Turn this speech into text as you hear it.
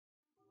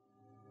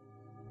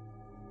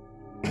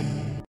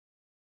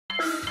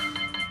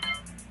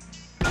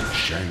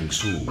Shang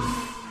Tsung.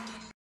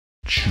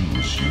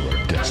 Choose your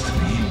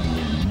destiny. You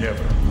will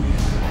never win.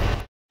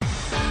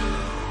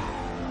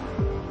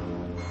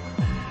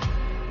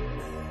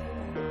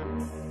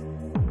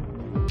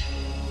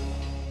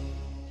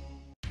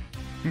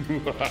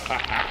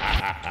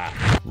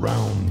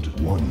 Round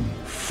 1,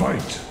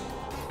 fight!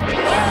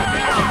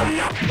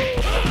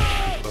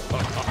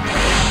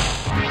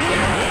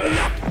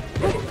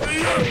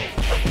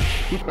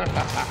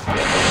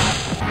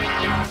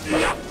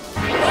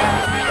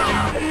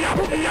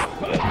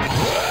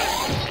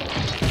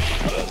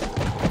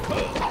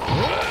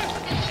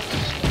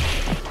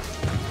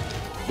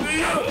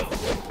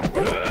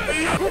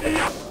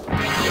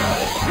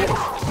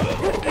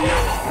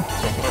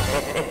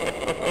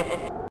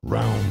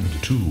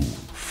 Round 2,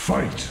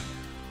 fight!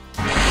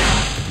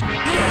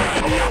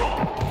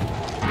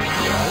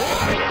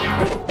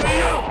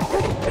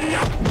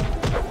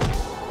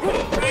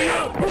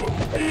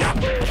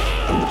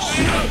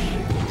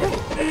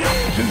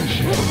 Finish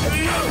him.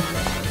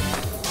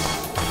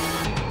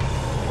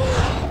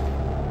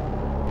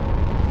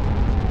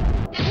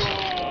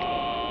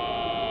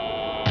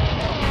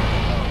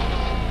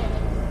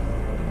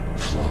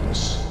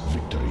 Flawless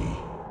victory.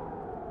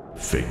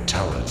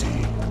 Fatality.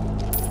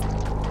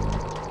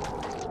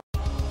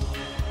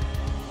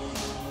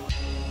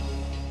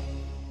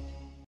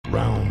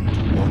 Round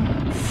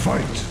 1,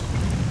 fight!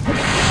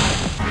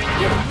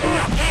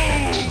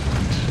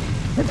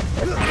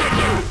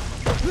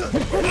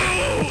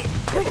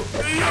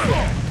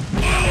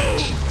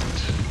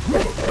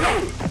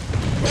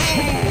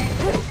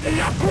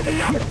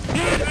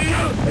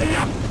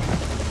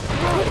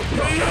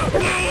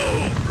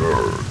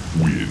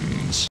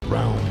 Wins.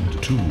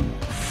 Round 2,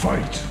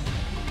 fight!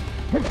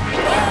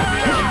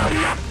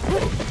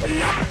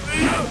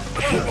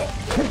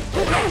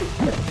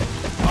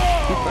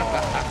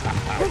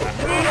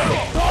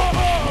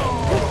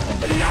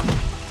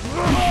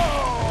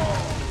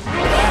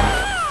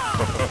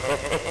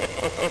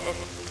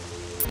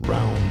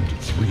 Round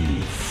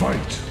 3,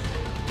 fight!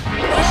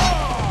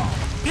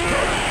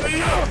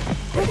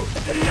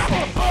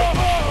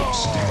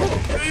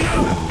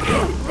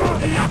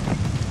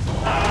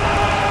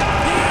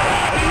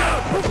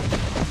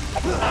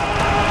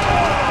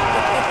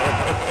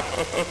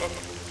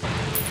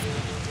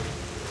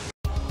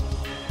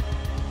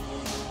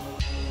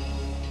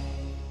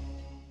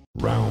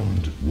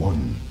 Round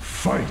 1,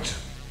 fight!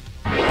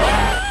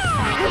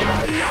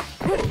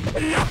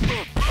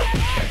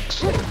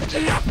 Excellent.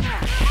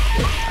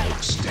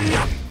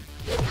 Outstanding.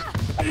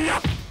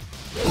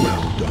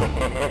 Well done.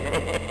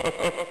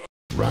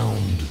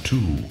 Round 2,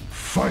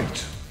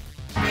 fight!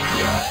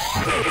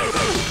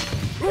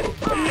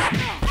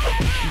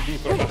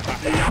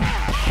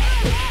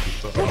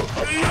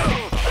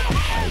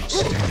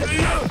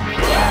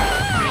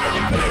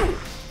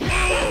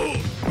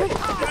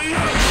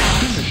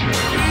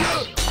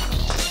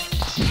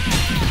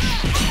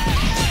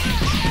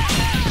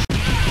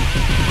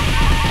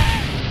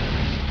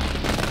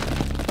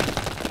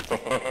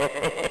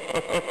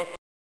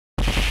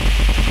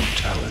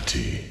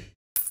 Fatality.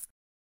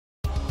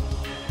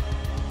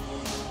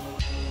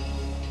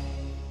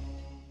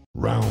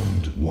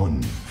 Round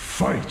 1,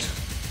 fight!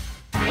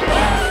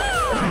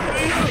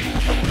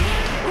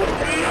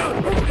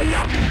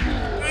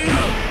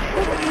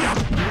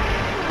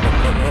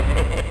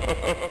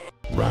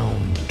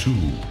 Round 2,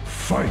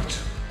 fight!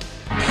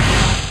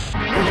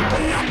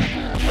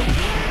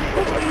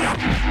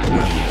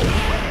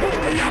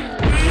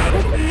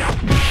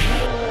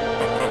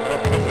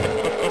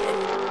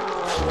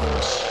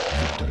 Flawless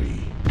victory.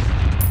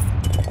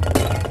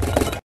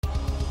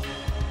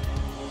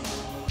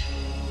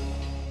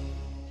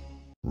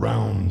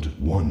 Round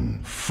 1,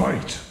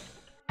 fight!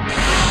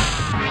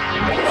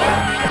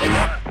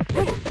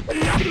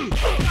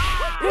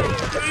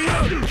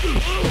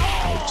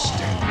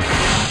 Outstanding.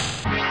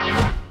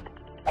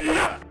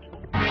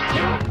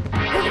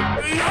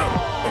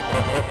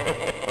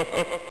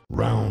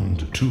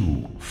 Round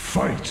 2,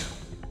 fight!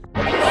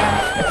 Well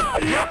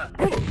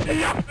done.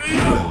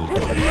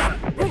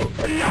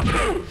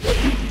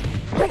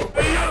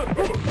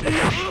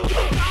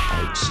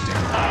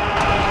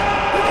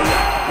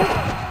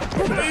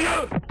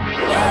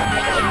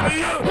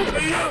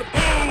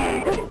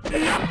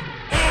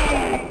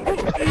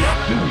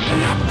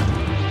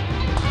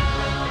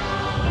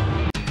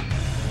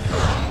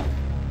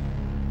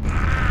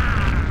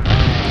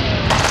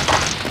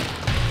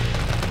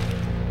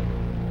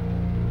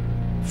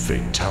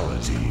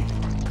 Fatality.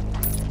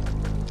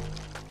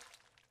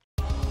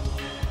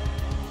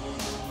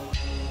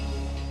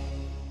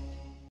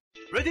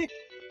 Ready?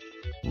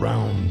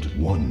 Round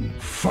 1,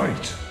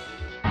 fight!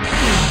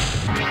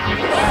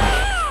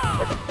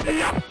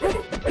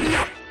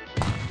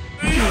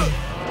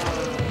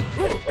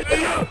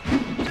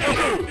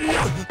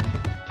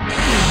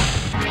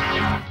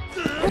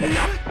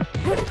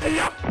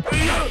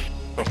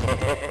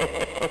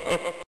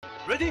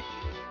 Ready?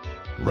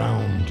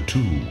 Round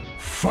 2,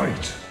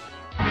 fight!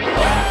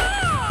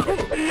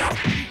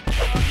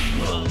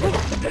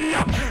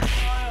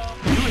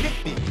 You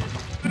hit me.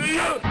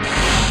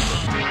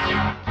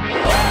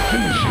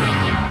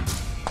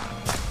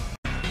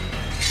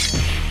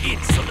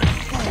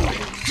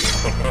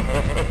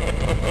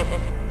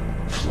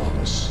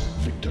 Flawless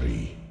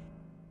victory.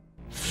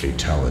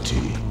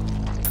 Fatality.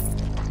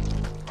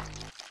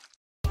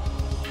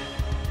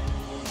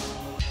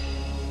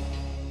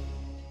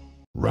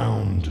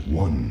 Round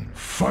 1,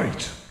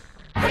 fight!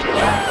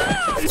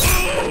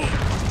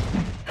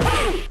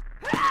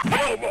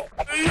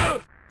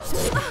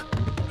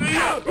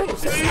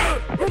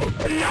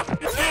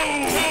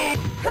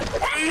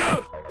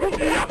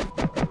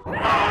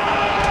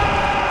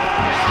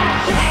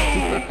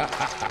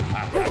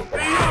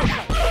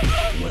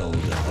 Well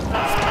done.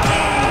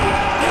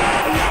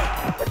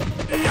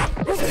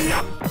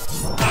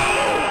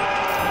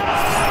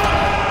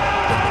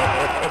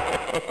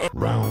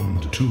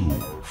 Round 2,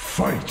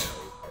 fight!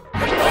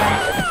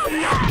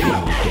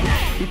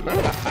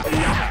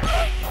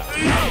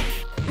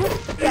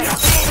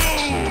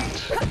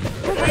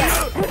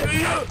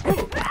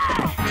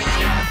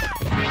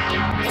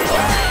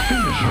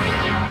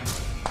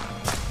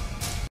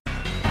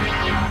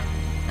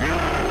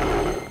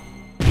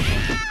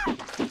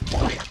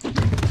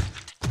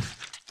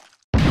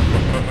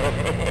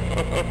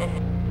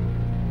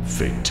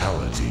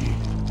 Fatality.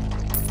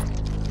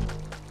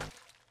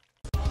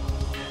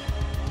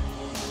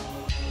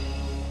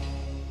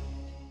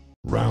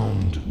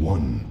 Round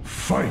 1,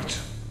 fight!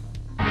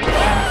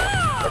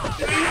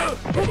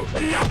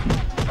 Well done.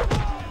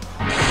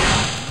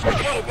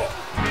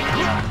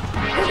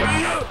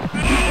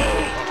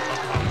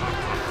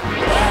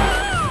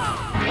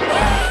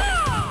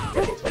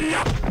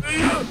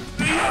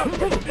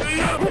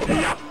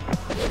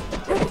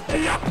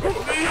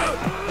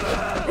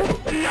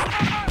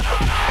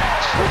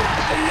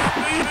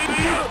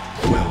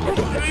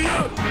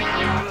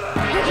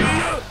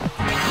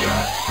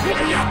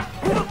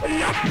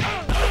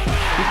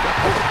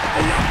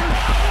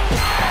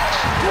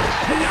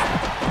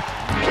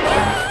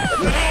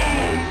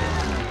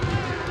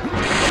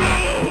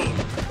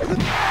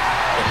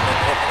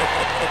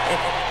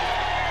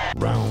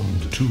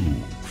 Round 2,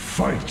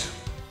 fight!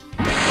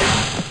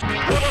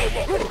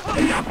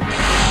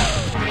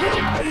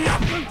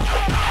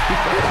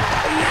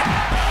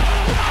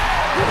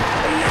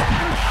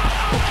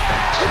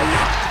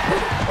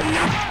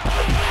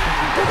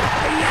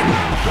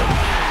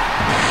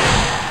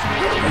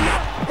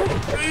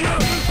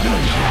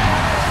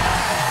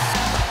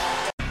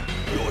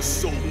 Your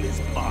soul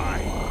is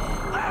mine.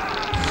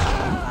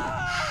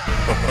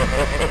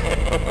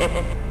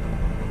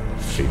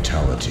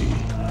 Fatality.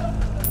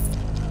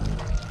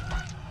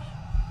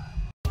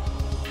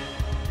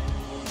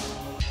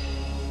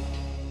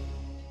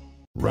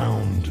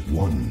 Round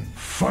 1,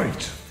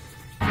 fight!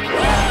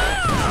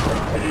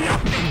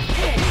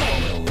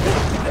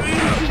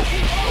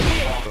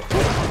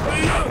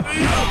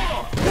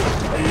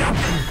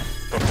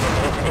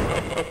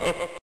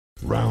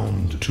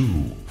 Round 2,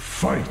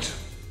 fight!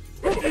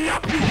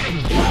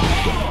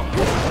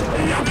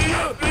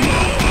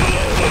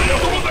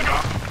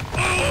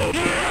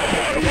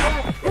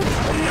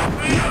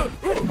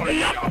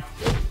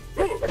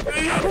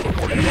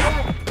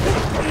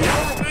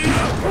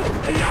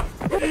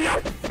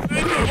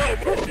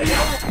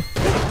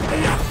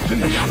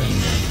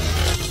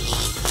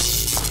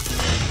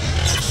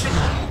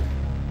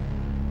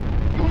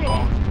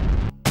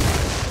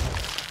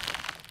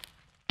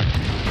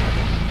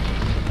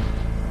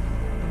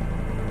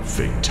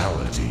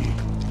 Fatality.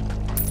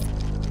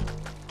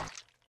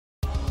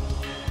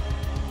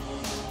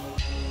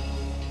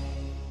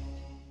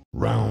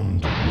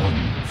 Round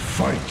 1,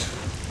 fight!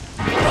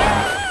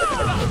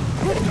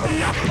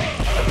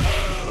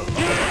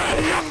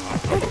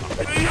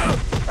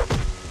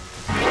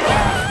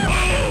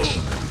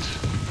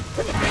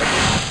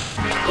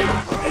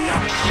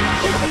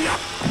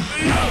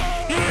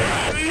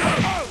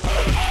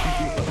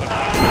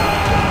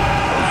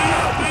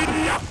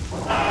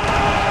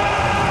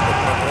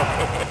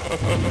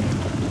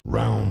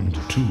 Round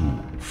 2,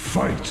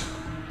 fight!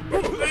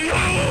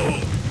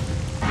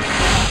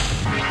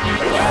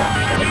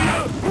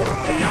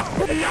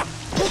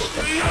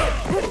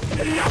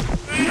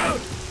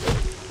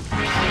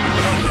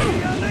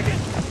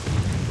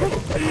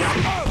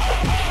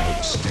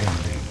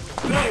 Outstanding.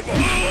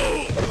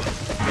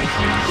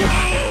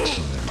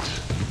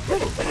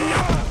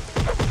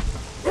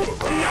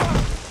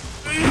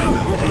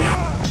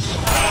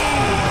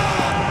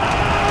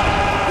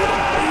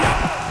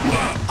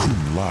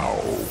 Kung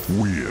Lao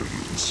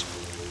wins.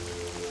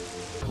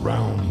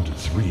 Round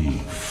 3,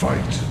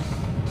 fight!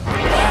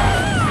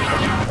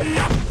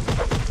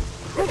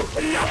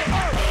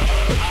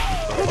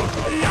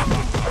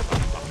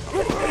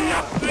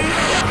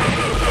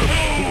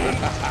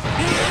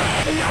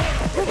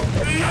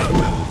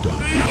 Well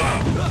done.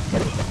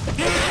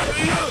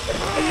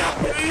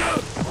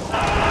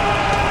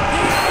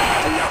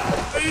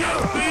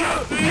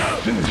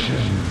 Finish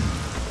him.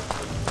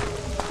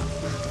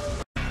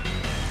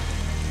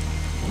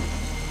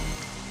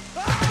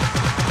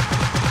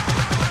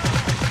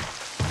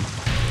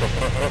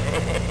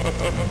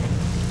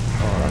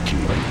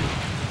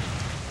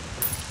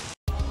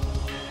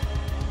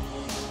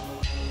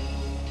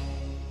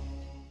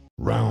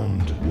 Round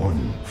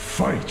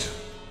fight!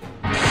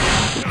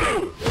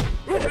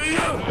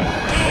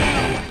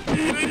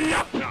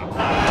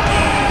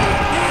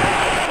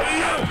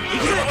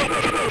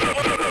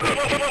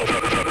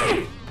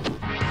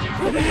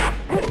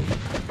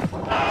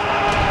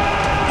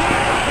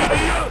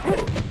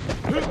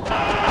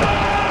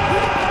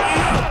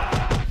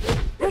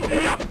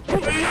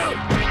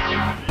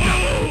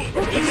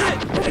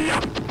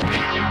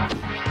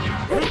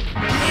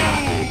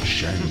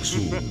 Shang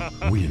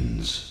Tsung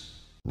wins.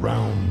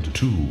 Round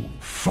 2,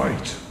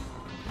 fight!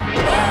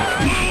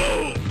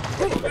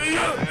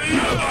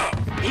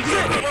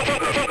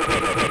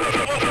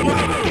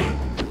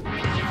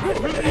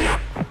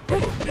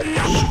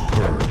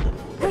 Superb.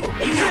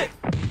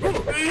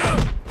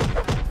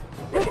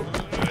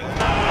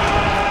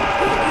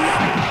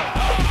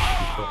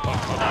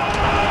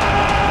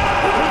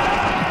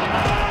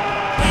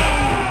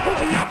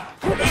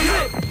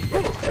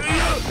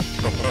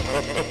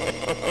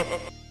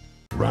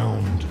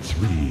 Round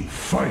 3,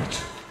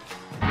 fight!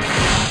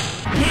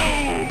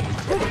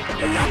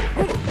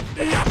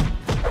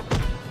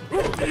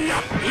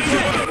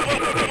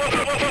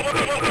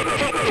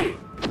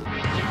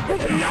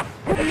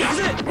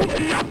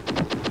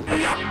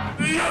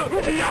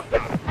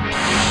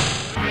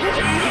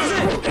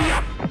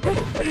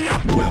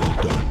 Well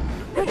done.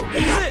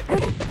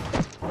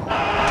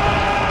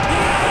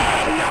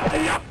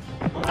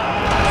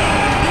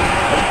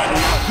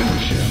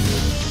 Finish him.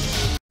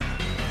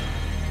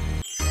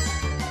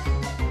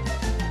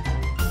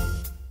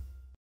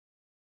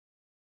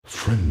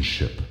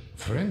 Friendship.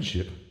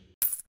 Friendship?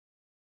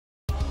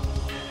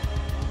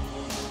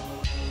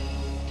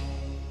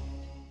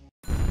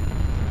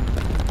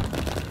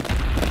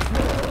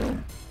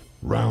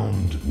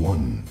 Round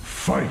 1,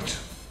 fight!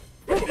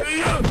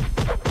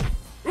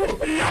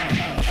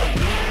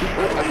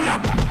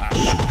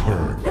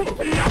 Superb.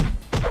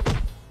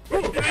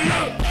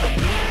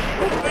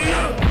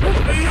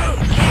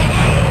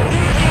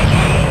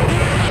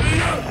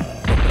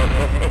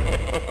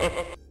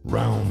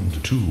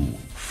 Round 2,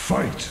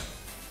 fight!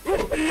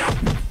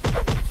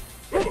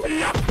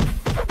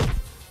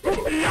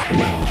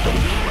 Well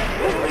done.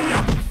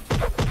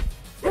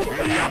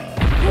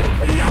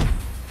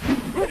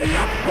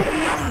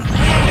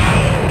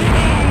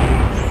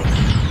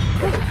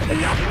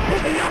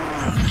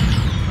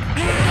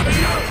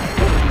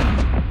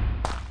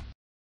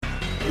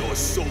 Your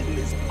soul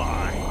is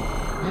mine.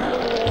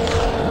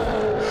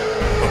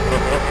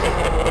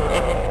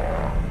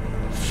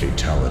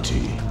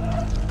 Fatality.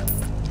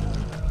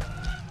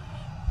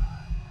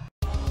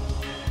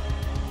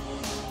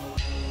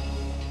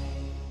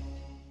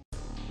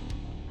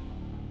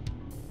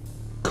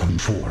 Come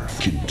forth,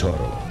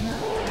 Kintaro.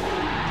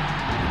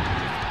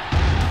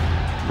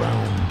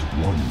 Round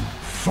 1,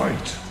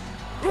 fight!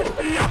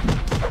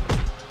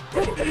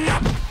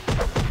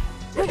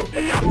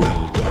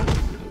 Well done.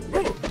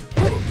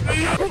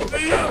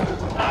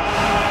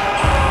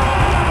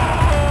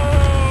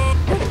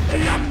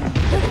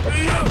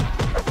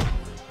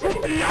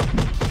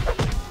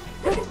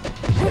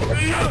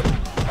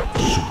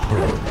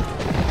 Superb.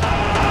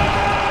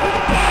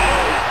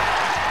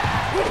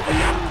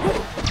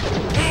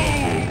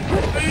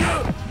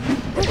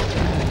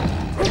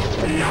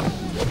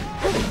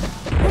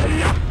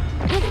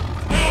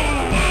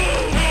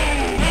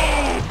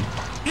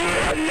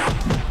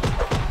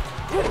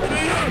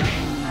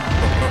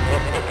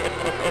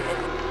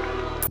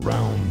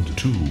 Round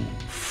 2,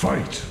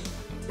 fight!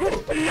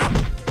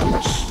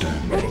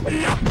 Outstanding.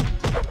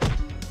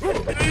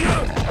 Well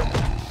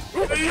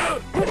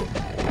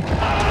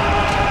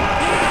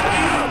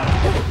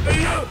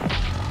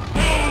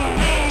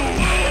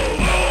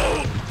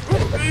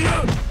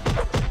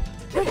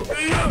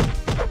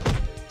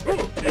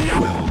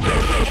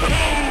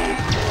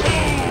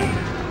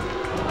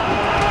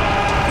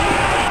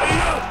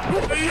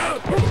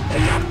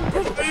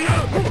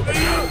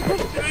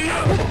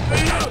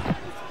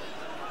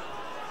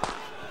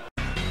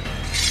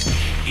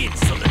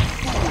Insolent.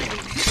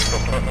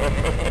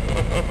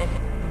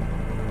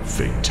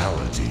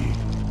 Fatality.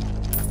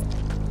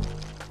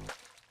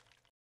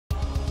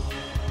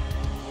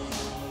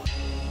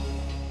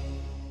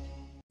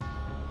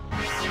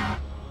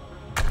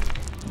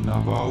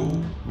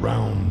 Navao.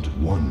 Round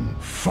 1,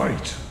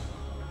 fight!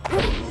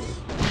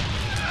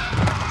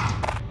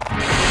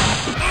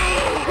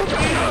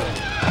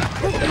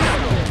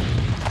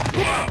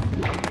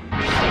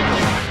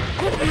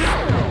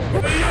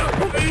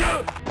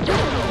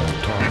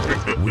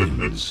 Target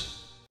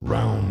wins.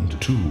 Round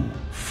 2,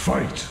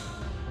 fight!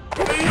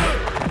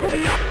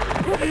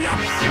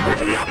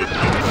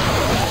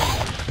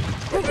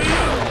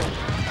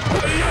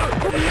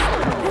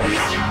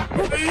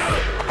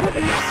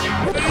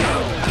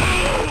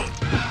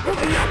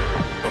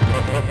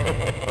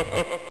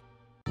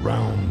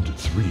 Round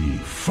 3,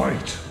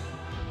 fight!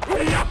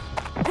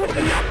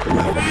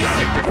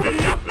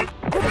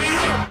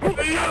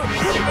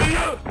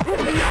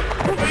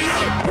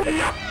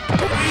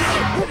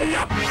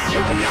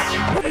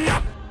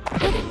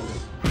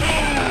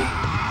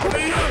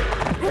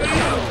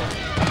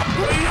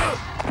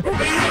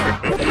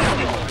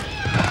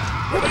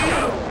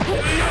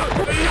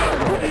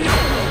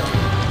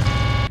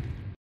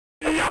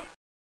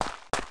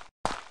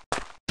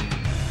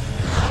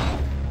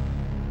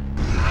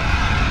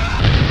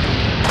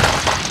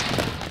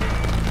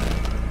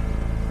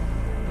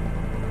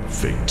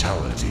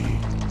 Fatality.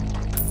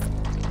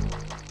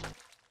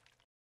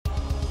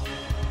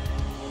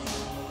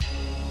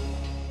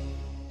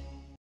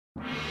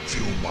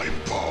 Feel my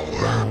power.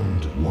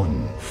 Round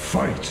 1,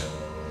 fight.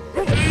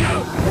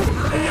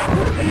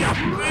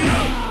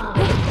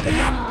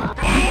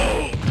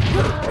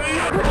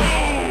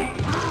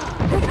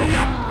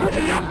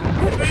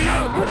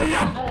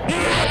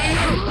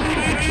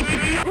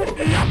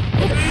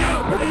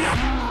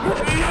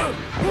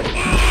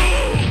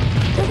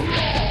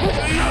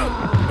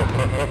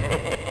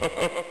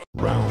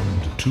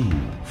 Round 2,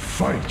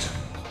 fight.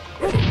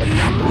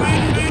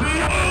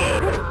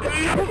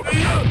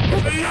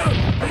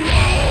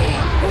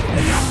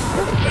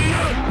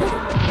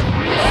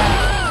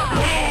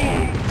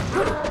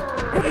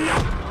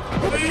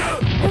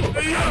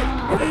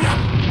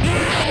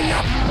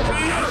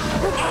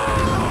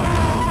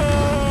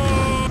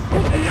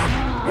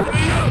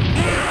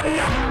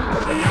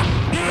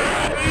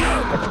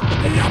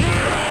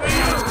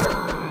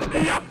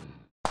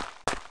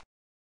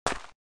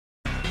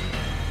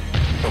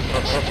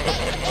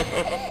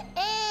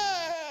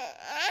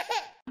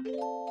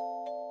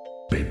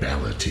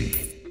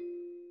 Fatality.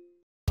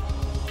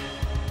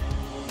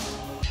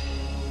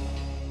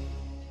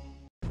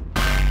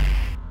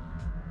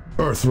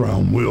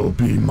 Earthrealm will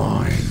be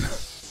mine.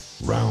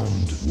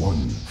 Round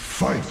 1,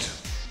 fight.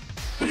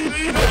 You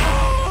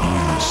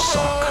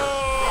suck.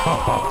 Ha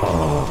ha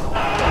ha.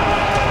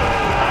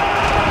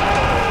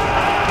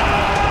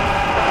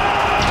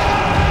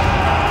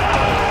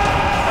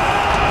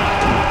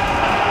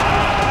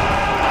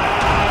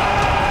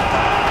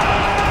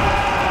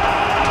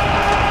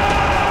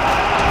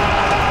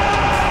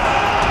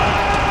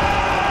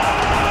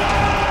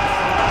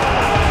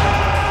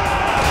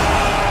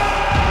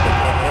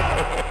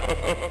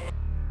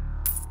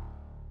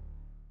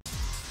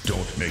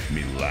 Don't make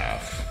me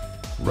laugh.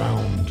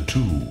 Round 2,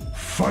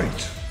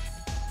 fight!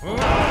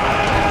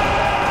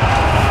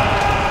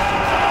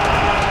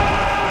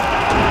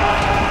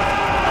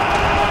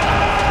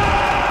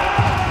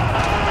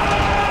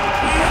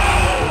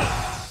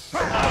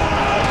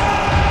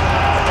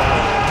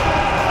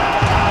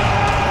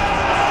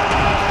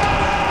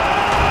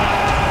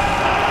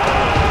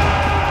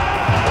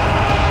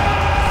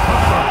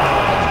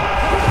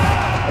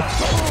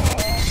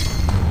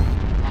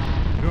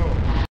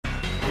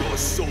 Your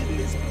soul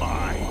is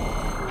mine.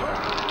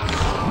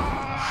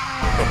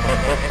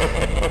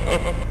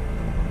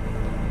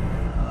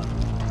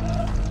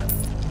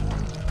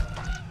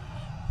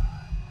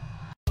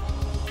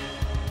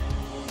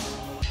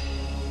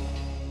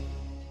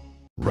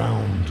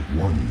 Round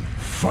 1,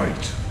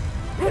 fight!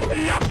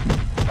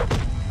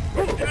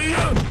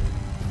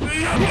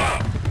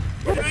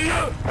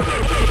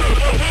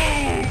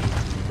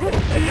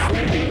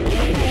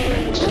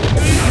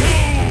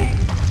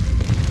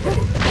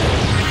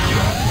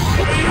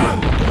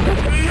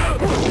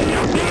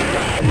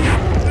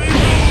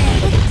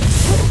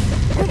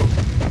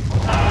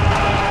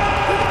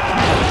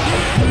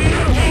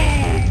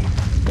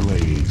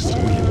 Blaze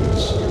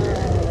wins.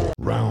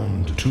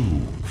 Round 2,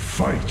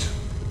 fight!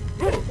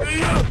 Well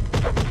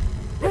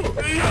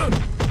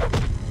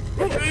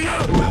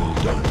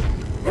done.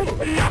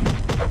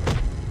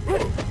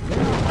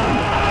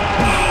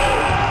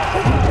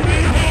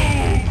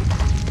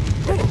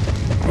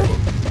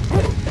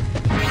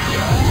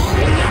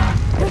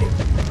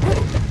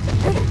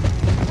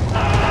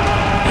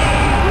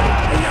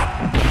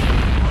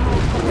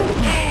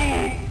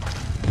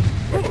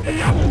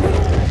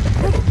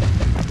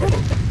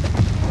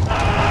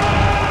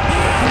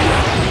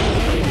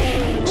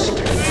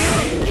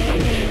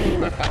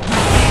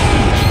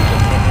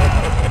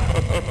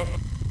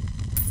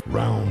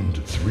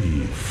 Round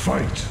 3,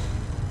 fight!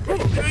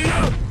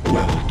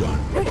 Well done.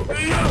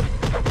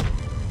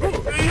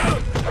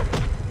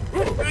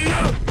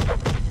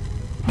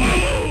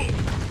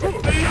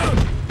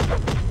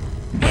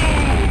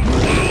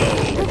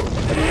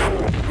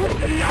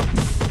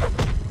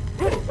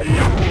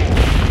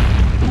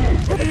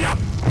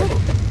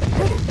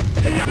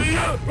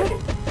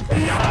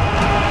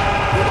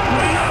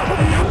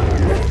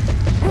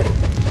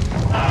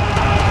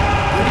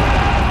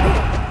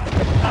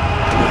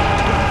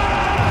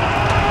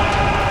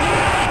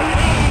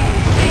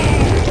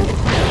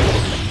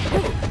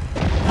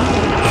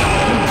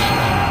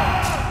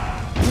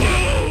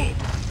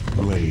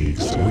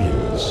 Blaze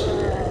wins.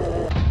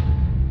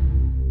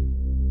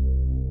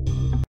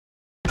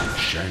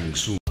 SHANG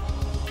TSUNG.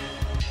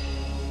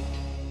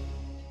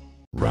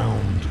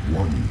 Round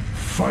 1,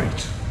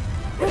 fight!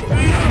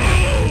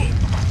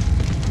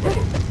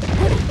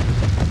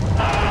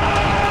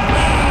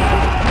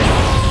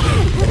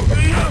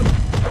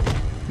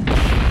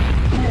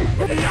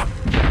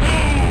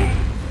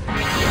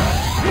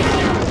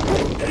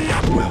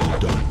 Well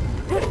done.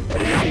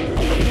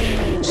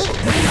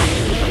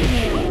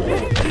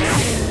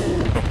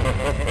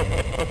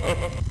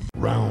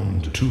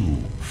 Round 2,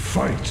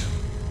 fight!